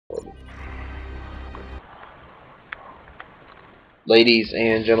Ladies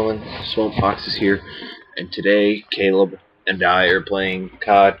and gentlemen, Swamp Fox is here, and today Caleb and I are playing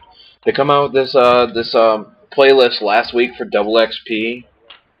COD. They come out with this playlist last week for double XP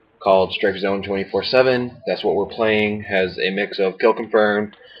called strikezone 24/7. That's what we're playing. Has a mix of kill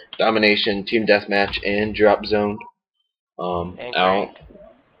confirmed, domination, team deathmatch, and drop zone.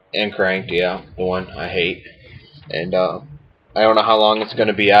 And cranked, yeah, the one I hate. And I don't know how long it's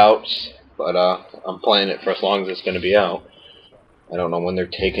gonna be out, but I'm playing it for as long as it's gonna be out. I don't know when they're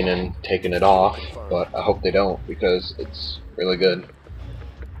taking it off, but I hope they don't because it's really good.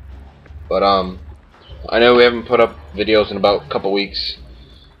 But I know we haven't put up videos in about a couple weeks.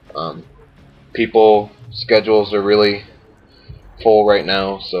 People schedules are really full right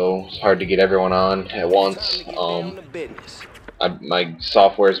now, so it's hard to get everyone on at once. My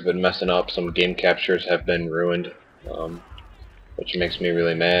software's been messing up. Some game captures have been ruined, which makes me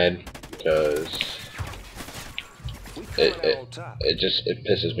really mad because it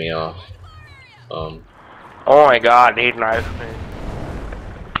pisses me off. Oh my god, he's nice.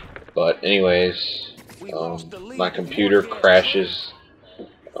 But anyways, my computer crashes.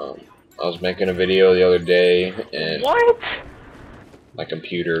 I was making a video the other day and what? My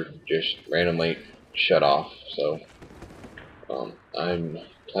computer just randomly shut off. So I'm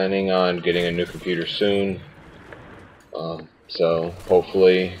planning on getting a new computer soon. So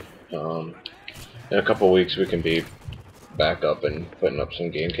hopefully in a couple weeks we can be back up and putting up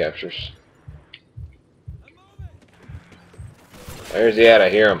some game captures. Where's he at? I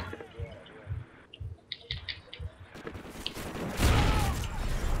hear him.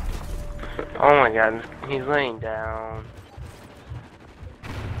 Oh my god, he's laying down.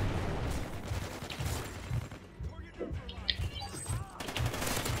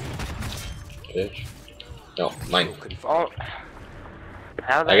 Bitch. No, mine. Oh,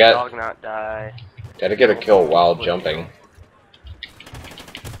 how did that dog not die? Gotta get a kill while jumping.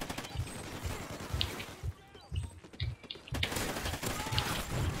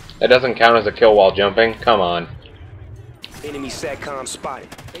 That doesn't count as a kill while jumping? Come on. Enemy SATCOM spotted.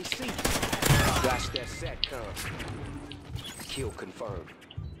 They see you. Flash that SATCOM. Kill confirmed.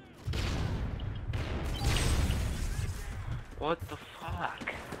 What the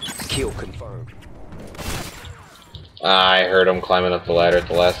fuck? Kill confirmed. I heard him climbing up the ladder at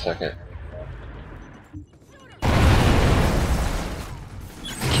the last second.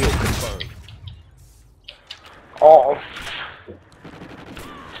 Kill confirmed. Oh.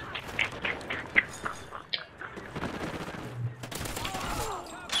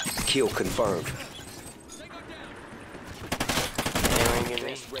 Kill confirmed.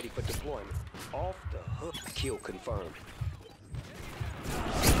 Test ready for deployment. Off the hook. Kill confirmed.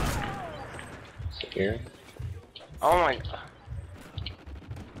 Secure. Oh my god.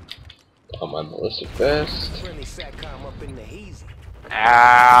 On my ballistic vest. Friendly SATCOM up in the hazy.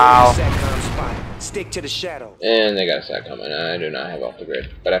 Ow. SATCOM spotted. Stick to the shadow. And they got a SATCOM, and I do not have off the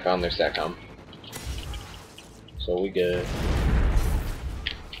grid, but I found their SATCOM. So we good.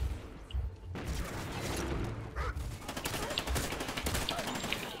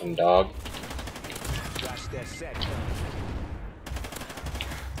 And dog. Watch that SATCOM.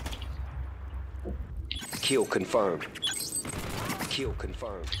 Kill confirmed. Kill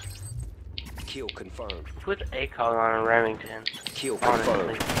confirmed. Kill confirmed. Put ACOG on a Remington. Kill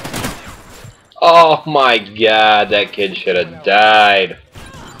confirmed. Oh my god, that kid should have died.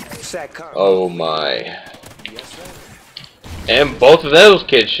 SATCOM. Oh my. Yes, sir. And both of those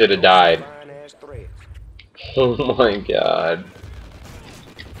kids should have died. Oh my god.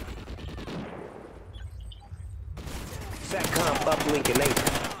 SATCOM uplink and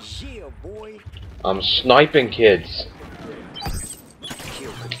yeah, boy. I'm sniping kids.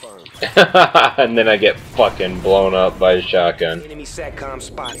 Kill confirmed. And then I get fucking blown up by a shotgun. Enemy SATCOM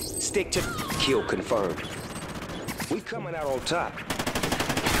spotted. Stick to kill confirmed. We coming out on top.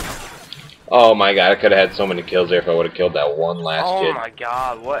 Oh my god, I could have had so many kills there if I would have killed that one last kid. Oh my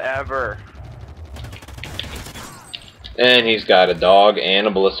god, whatever. And he's got a dog and a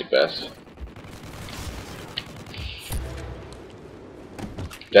ballistic vest.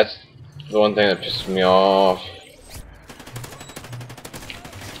 That's the one thing that pisses me off.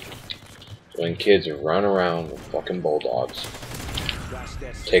 When kids run around with fucking bulldogs.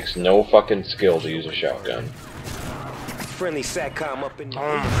 Takes no fucking skill to use a shotgun. Friendly SATCOM up in the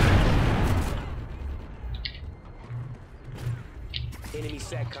enemy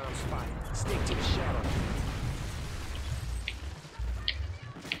SATCOM spotted. Stick to the shadow.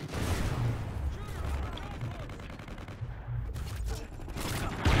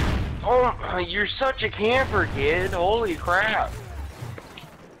 Oh, you're such a camper, kid. Holy crap.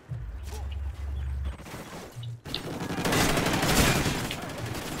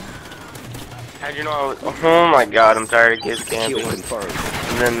 Imagine oh my god, I'm tired of kids Kill camping. confirmed.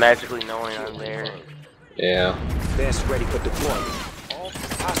 And then magically knowing I'm there. Yeah. Best ready for deployment. All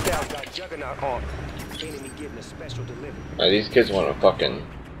hostiles got juggernaut armor. Enemy getting a special delivery. These kids want to fucking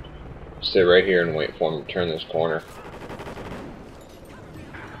sit right here and wait for him to turn this corner.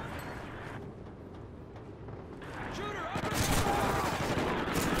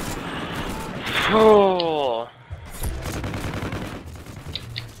 Oh.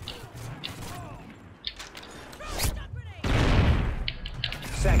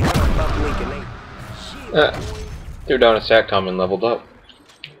 SATCOM uplink and Threw down a SATCOM and leveled up.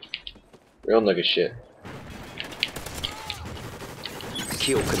 Real nigga shit.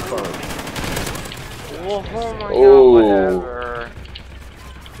 kill confirmed. Oh my god, Ooh. whatever.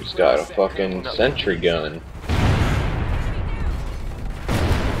 He's got a fucking sentry gun.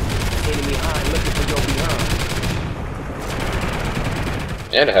 Enemy high looking for your behind.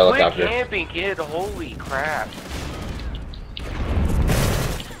 And a helicopter. Quit camping, kid. Holy crap.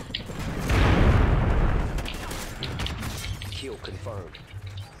 Kill confirmed.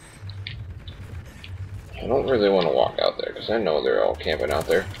 I don't really want to walk out there because I know they're all camping out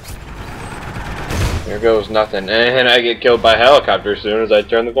there. There goes nothing, and I get killed by a helicopter as soon as I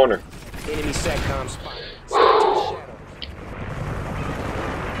turn the corner. Enemy SATCOM spotted. Stick to the shadows.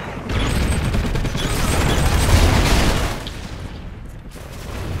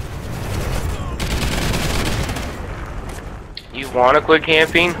 You wanna quit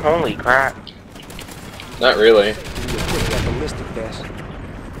camping? Holy crap. Not really. You equip that ballistic vest.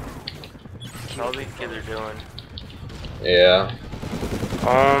 All these kids are doing. Yeah,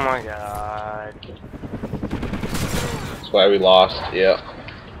 Oh my god. that's why we lost. Yeah,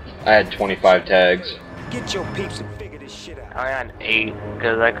 I had 25 tags. Get your peeps and figure this shit out. I had 8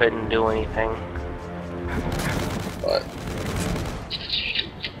 because I couldn't do anything. But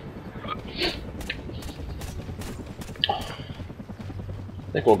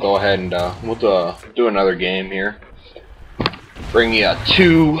I think we'll go ahead and we'll do another game here. Bring you a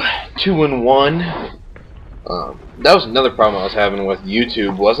 2-1. That was another problem I was having with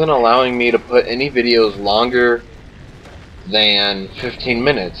YouTube. Wasn't allowing me to put any videos longer than 15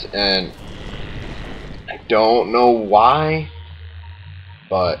 minutes, and I don't know why,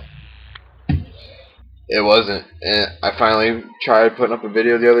 but it wasn't. And I finally tried putting up a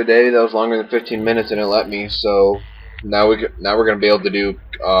video the other day that was longer than 15 minutes, and it let me. So now we're gonna be able to do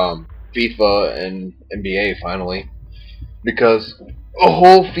FIFA and NBA finally, because a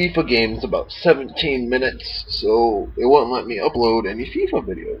whole FIFA game is about 17 minutes, so it won't let me upload any FIFA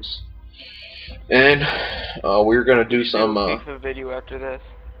videos. And we're gonna do some FIFA video after this.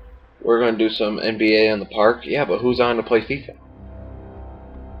 we're gonna do some NBA on the park. Yeah, but who's on to play FIFA?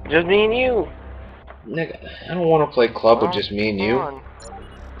 Just me and you. Nigga, I don't want to play club with just me and you.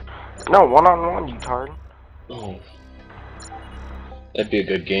 No, one-on-one, you tard. Oh, that'd be a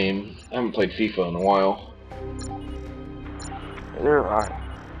good game. I haven't played FIFA in a while. You're right. I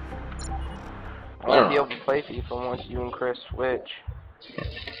I'll don't be know. able to play FIFA once you and Chris switch.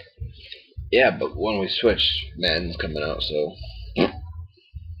 Yeah, but when we switch, Madden's coming out, so.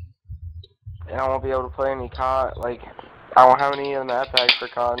 And I won't be able to play any COD. Like, I won't have any of the map packs for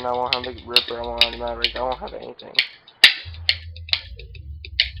COD, and I won't have the Ripper, I won't have the Maverick, I won't have anything.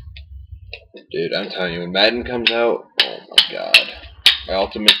 Dude, I'm telling you, when Madden comes out, oh my god. My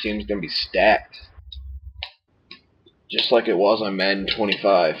Ultimate Team's gonna be stacked. Just like it was on Madden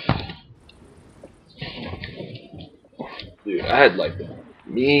 25. Dude, I had like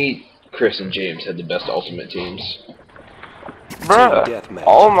me, Chris, and James had the best Ultimate Teams. Bruh, deathmatch.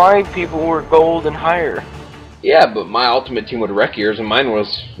 all my people were gold and higher. Yeah, but my Ultimate Team would wreck yours, and mine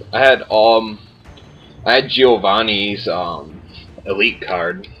was I had Giovanni's elite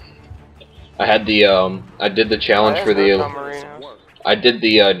card. I had the I did the challenge for the I did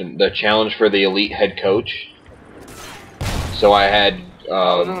the challenge for the elite head coach. So I had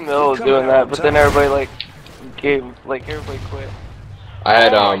I was in the middle of doing that, but then everybody everybody quit. I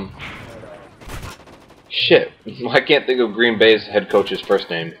had shit. I can't think of Green Bay's head coach's first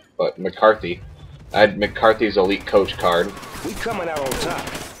name, but McCarthy. I had McCarthy's elite coach card. We coming out on top.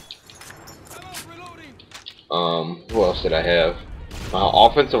 Who else did I have? My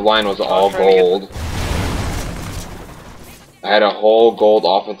offensive line was all gold. I had a whole gold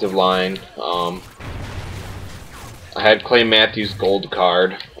offensive line. I had Clay Matthews' gold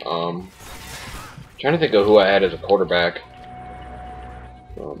card. Trying to think of who I had as a quarterback.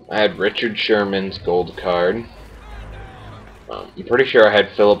 I had Richard Sherman's gold card. I'm pretty sure I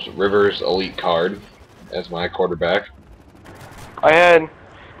had Phillips Rivers' elite card as my quarterback. I had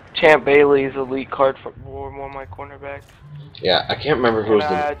Champ Bailey's elite card for one of my cornerbacks. Yeah, I can't remember who was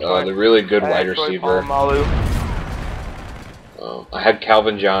the really good wide receiver. I had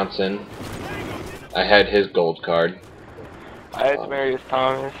Calvin Johnson. I had his gold card. I had Marius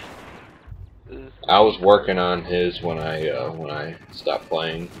Thomas. I was working on his when I stopped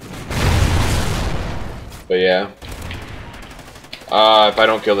playing. But yeah. If I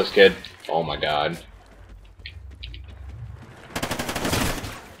don't kill this kid, oh my god.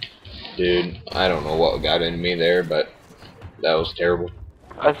 Dude, I don't know what got into me there, but that was terrible.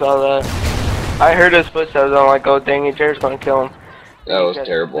 I saw that. I heard his footsteps. I'm like, oh dang it, Jared's gonna kill him. That was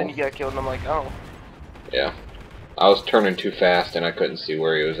terrible. Then he got killed, and I'm like, oh. Yeah. I was turning too fast, and I couldn't see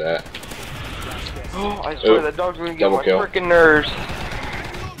where he was at. Oh, I swear that dog's gonna get double my kill. freaking nerves.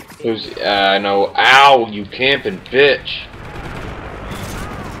 Who's? I know. Ow! You camping bitch.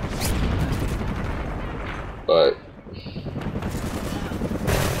 But,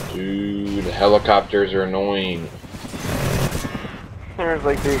 dude, the helicopters are annoying. There was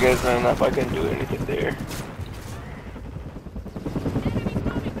like 3 guys running up. I couldn't do anything there.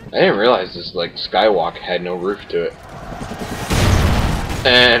 I didn't realize this like skywalk had no roof to it,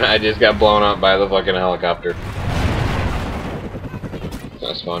 and I just got blown up by the fucking helicopter.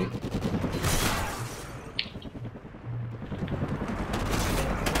 That's fun.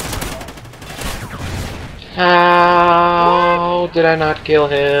 How did I not kill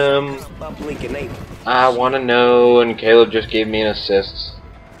him? I want to know, and Caleb just gave me an assist.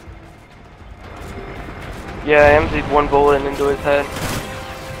 Yeah, I emptied 1 bullet into his head.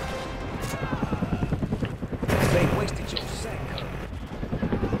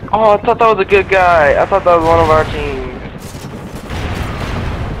 Oh, I thought that was a good guy. I thought that was one of our teams.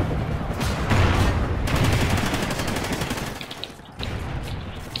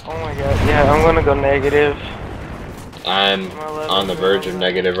 Oh my god, yeah, I'm gonna go negative. I'm on the verge of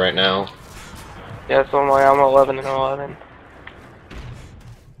negative right now. Yeah, so I'm 11 and 11.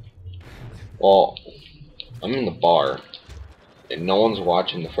 Well, I'm in the bar, and no one's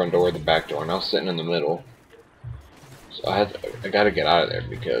watching the front door or the back door, and I was sitting in the middle. So I gotta get out of there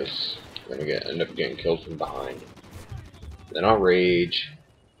because I'm gonna end up getting killed from behind. Then I'll rage,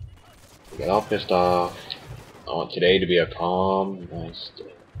 get all pissed off. I want today to be a calm, nice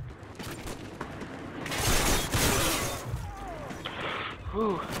day.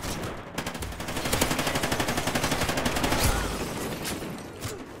 Whew.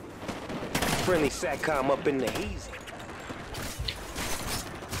 Friendly SATCOM up in the hazy.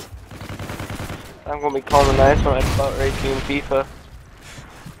 I'm gonna be calling nice when I spot race you in FIFA.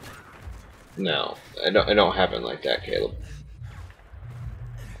 No, it don't happen like that, Caleb.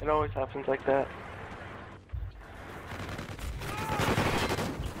 It always happens like that.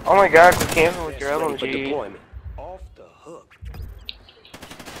 Oh my god, quit camping with your LMG. Off the hook.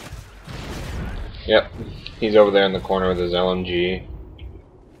 Yep, he's over there in the corner with his LMG.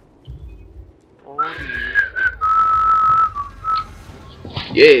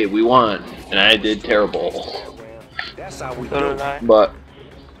 Yay, we won, and I did terrible. That's how we So do did I. But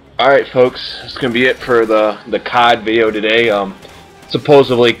alright folks, that's gonna be it for the COD video today.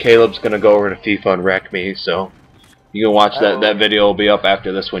 Supposedly Caleb's gonna go over to FIFA and wreck me, so you can watch that video will be up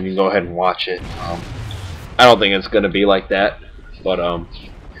after this one. You can go ahead and watch it. I don't think it's gonna be like that, but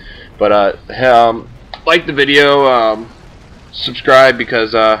like the video, subscribe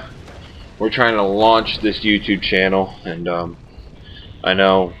because we're trying to launch this YouTube channel, and I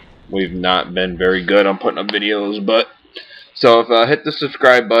know we've not been very good on putting up videos, but so if hit the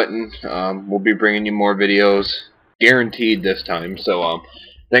subscribe button, we'll be bringing you more videos, guaranteed this time. So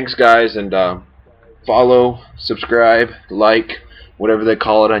thanks guys, and follow, subscribe, like, whatever they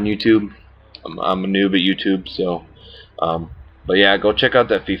call it on YouTube. I'm a noob at YouTube, so but yeah, go check out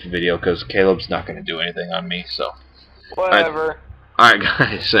that FIFA video because Caleb's not going to do anything on me. So Whatever. alright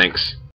guys, thanks.